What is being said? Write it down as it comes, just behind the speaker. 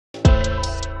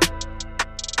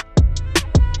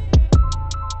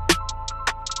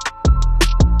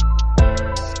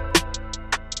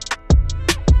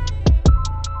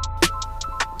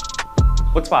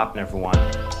poppin', everyone?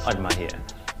 Adma here.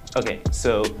 Okay,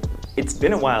 so it's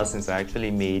been a while since I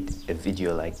actually made a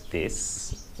video like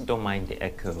this. Don't mind the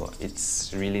echo,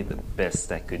 it's really the best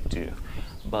I could do.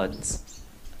 But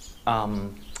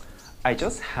I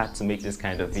just had to make this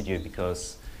kind of video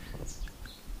because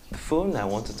the phone I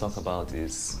want to talk about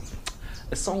is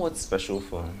a somewhat special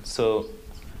phone. So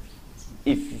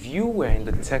if you were in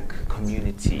the tech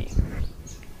community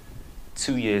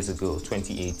 2 years ago,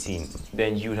 2018,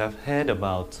 then you would have heard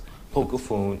about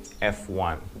Pocophone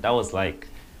F1. That was like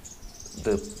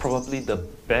probably the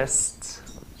best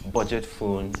budget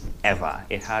phone ever.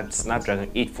 It had Snapdragon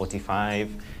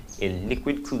 845, a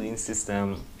liquid cooling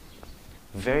system,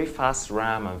 very fast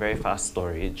RAM and very fast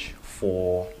storage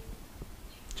for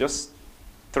just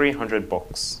 300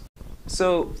 bucks.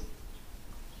 So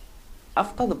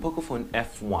after the Pocophone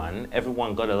F1,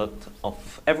 everyone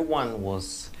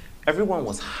was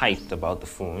hyped about the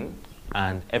phone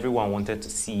and everyone wanted to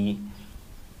see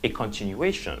a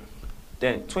continuation.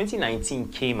 Then 2019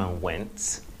 came and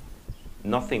went,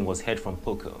 nothing was heard from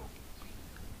Poco.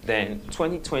 Then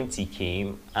 2020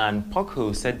 came and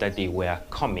Poco said that they were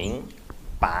coming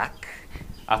back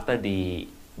after they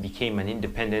became an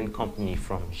independent company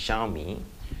from Xiaomi.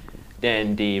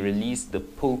 Then they released the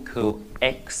Poco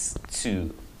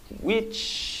X2,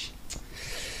 which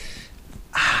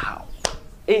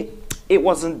it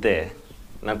wasn't there.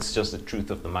 That's just the truth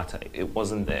of the matter. It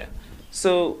wasn't there.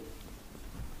 So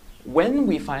when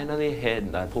we finally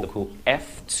heard that Poco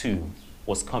F2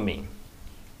 was coming,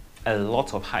 a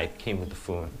lot of hype came with the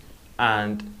phone,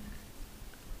 and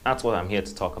that's what I'm here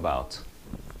to talk about.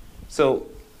 So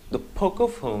the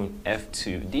Pocophone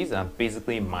F2, these are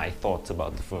basically my thoughts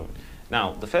about the phone.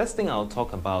 Now, the first thing I'll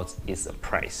talk about is the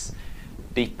price.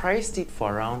 They priced it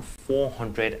for around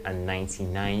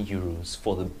 499 euros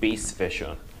for the base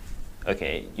version.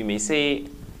 Okay, you may say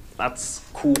that's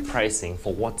cool pricing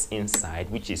for what's inside,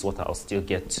 which is what I'll still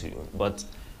get to, but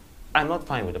I'm not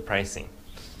fine with the pricing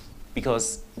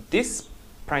because this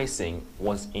pricing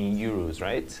was in euros,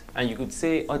 right? And you could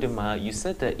say, Odema, you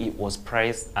said that it was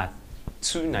priced at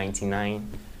 $299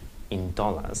 in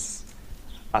dollars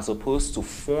as opposed to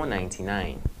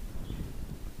 $499.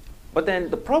 But then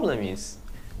the problem is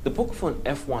the Pocophone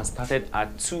F1 started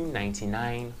at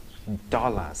 $299.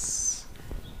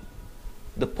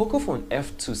 The Pocophone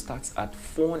F2 starts at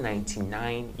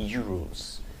 499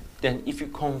 euros. Then if you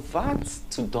convert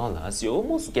to dollars, you're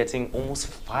almost getting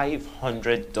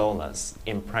 $500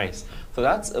 in price. So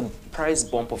that's a price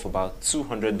bump of about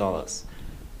 $200.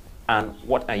 And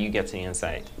what are you getting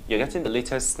inside? You're getting the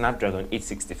latest Snapdragon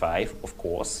 865, of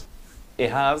course.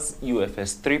 It has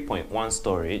UFS 3.1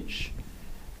 storage,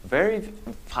 very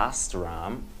fast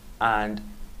RAM, and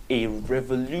a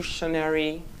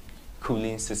revolutionary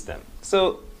cooling system.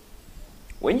 So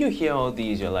when you hear all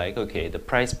these, you're like, okay, the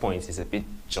price point is a bit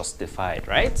justified,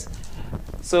 right?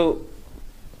 So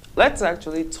let's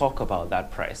actually talk about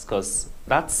that price, because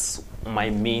that's my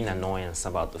main annoyance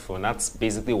about the phone. That's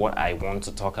basically what I want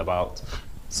to talk about.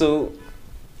 So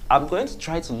I'm going to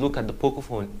try to look at the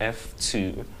Pocophone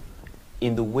F2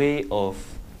 in the way of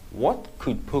what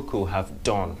could Poco have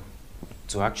done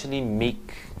to actually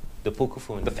make the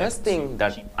Pocophone. The first thing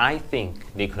that I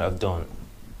think they could have done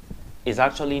is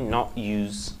actually not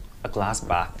use a glass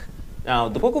back. Now,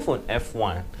 the Pocophone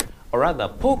F1, or rather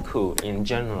Poco in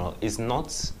general, is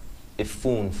not a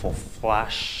phone for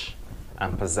flash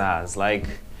and pizzazz.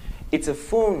 Like, it's a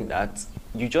phone that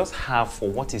you just have for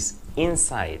what is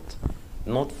inside,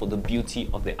 not for the beauty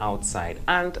of the outside.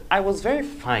 And I was very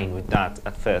fine with that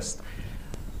at first.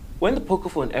 When the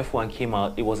Pocophone F1 came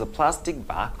out, it was a plastic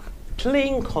back,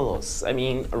 plain colors. I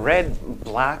mean, red,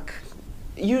 black,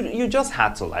 you just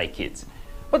had to like it.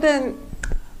 But then,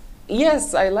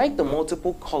 yes, I like the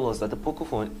multiple colors that the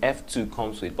Pocophone F2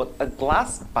 comes with, but a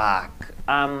glass back,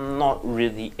 I'm not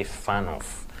really a fan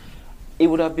of. It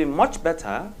would have been much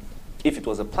better if it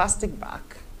was a plastic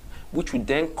back, which would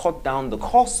then cut down the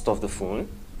cost of the phone,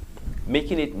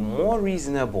 making it more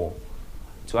reasonable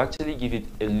to actually give it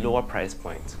a lower price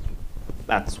point.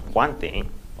 That's one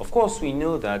thing. Of course, we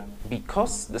know that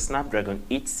because the Snapdragon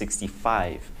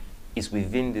 865 is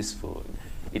within this phone,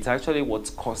 it's actually what's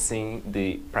causing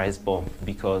the price bump,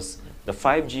 because the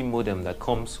 5G modem that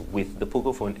comes with the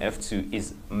Pocophone F2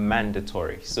 is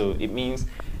mandatory. So it means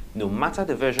no matter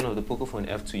the version of the Pocophone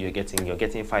F2 you're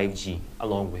getting 5G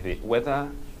along with it, whether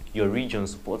your region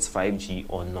supports 5G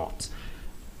or not.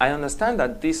 I understand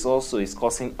that this also is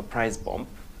causing a price bump,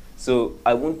 so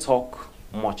I won't talk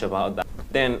much about that.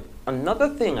 Then another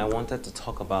thing I wanted to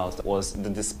talk about was the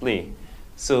display.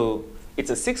 So It's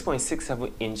a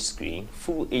 6.67-inch screen,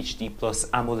 Full HD plus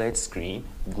AMOLED screen,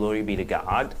 glory be to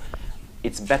God.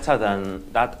 It's better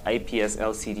than that IPS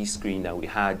LCD screen that we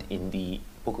had in the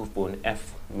Pocophone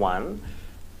F1.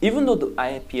 Even though the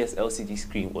IPS LCD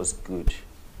screen was good,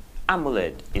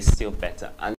 AMOLED is still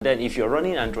better. And then if you're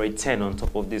running Android 10 on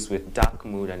top of this with dark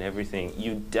mode and everything,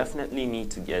 you definitely need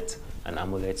to get an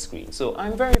AMOLED screen. So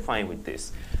I'm very fine with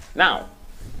this. Now,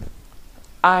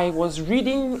 I was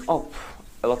reading up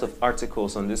a lot of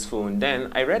articles on this phone.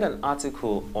 Then I read an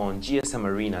article on GSM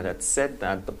Arena that said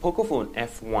that the Pocophone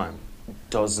F1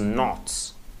 does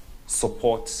not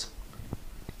support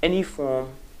any form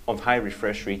of high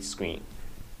refresh rate screen.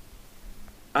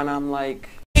 And I'm like,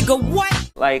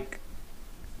 what? Like,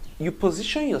 you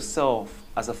position yourself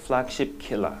as a flagship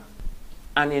killer.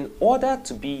 And in order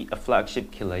to be a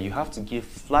flagship killer, you have to give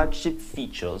flagship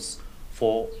features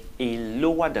for a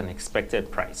lower than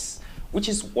expected price, which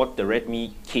is what the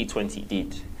Redmi K20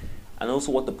 did, and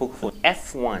also what the Pocophone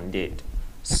F1 did.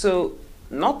 So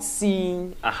not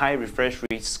seeing a high refresh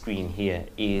rate screen here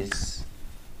is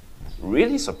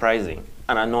really surprising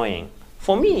and annoying.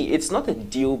 For me, it's not a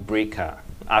deal breaker.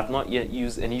 I've not yet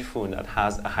used any phone that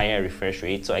has a higher refresh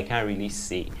rate, so I can't really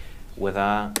say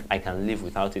whether I can live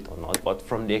without it or not. But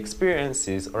from the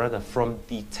experiences, or rather from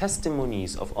the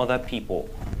testimonies of other people,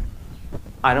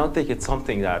 I don't think it's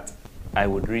something that I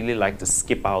would really like to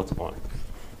skip out on.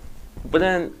 But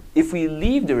then, if we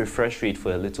leave the refresh rate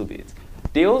for a little bit,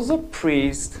 they also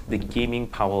praised the gaming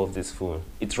power of this phone.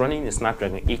 It's running a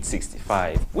Snapdragon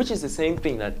 865, which is the same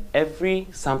thing that every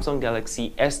Samsung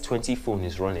Galaxy S20 phone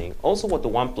is running, also what the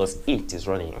OnePlus 8 is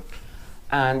running.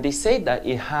 And they say that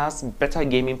it has better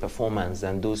gaming performance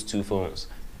than those two phones.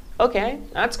 Okay,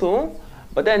 that's cool.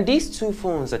 But then these two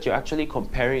phones that you're actually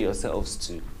comparing yourselves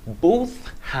to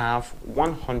both have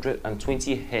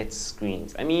 120 Hz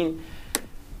screens. I mean,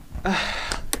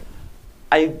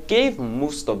 I gave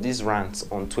most of these rants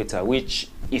on Twitter, which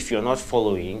if you're not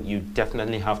following, you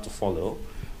definitely have to follow.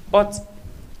 But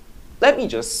let me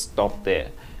just stop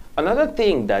there. Another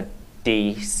thing that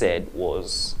they said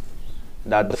was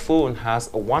that the phone has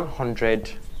a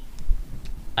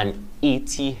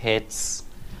 180 Hz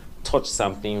touch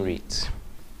sampling rate,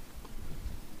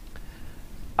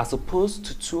 as opposed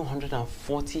to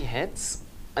 240 Hz.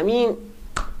 I mean,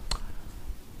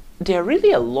 there are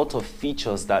really a lot of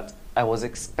features that I was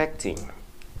expecting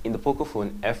in the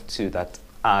Pocophone F2 that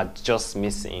are just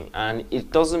missing, and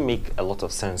it doesn't make a lot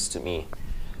of sense to me.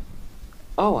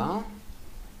 Oh well,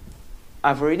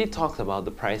 I've already talked about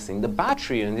the pricing. The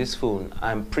battery on this phone,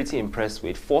 I'm pretty impressed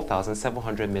with,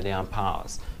 4,700 milliamp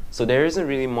hours. So there isn't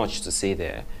really much to say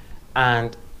there.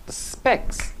 And the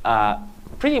specs are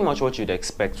pretty much what you'd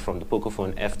expect from the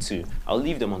Pocophone F2. I'll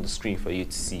leave them on the screen for you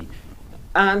to see.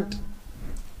 And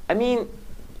I mean,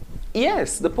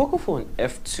 yes, the Pocophone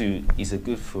F2 is a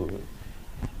good phone.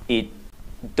 It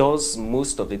does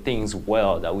most of the things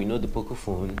well that we know the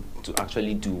Pocophone to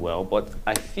actually do well, but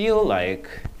I feel like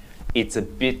it's a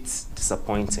bit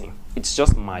disappointing. It's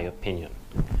just my opinion.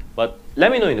 But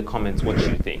let me know in the comments what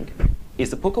you think. Is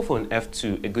the Pocophone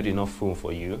F2 a good enough phone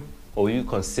for you? Or will you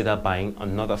consider buying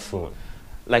another phone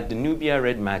like the Nubia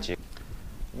Red Magic,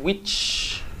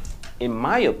 which in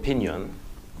my opinion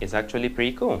is actually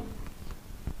pretty cool?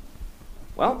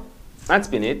 Well, that's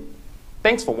been it.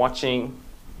 Thanks for watching.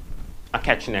 I'll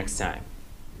catch you next time.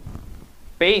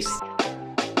 Peace.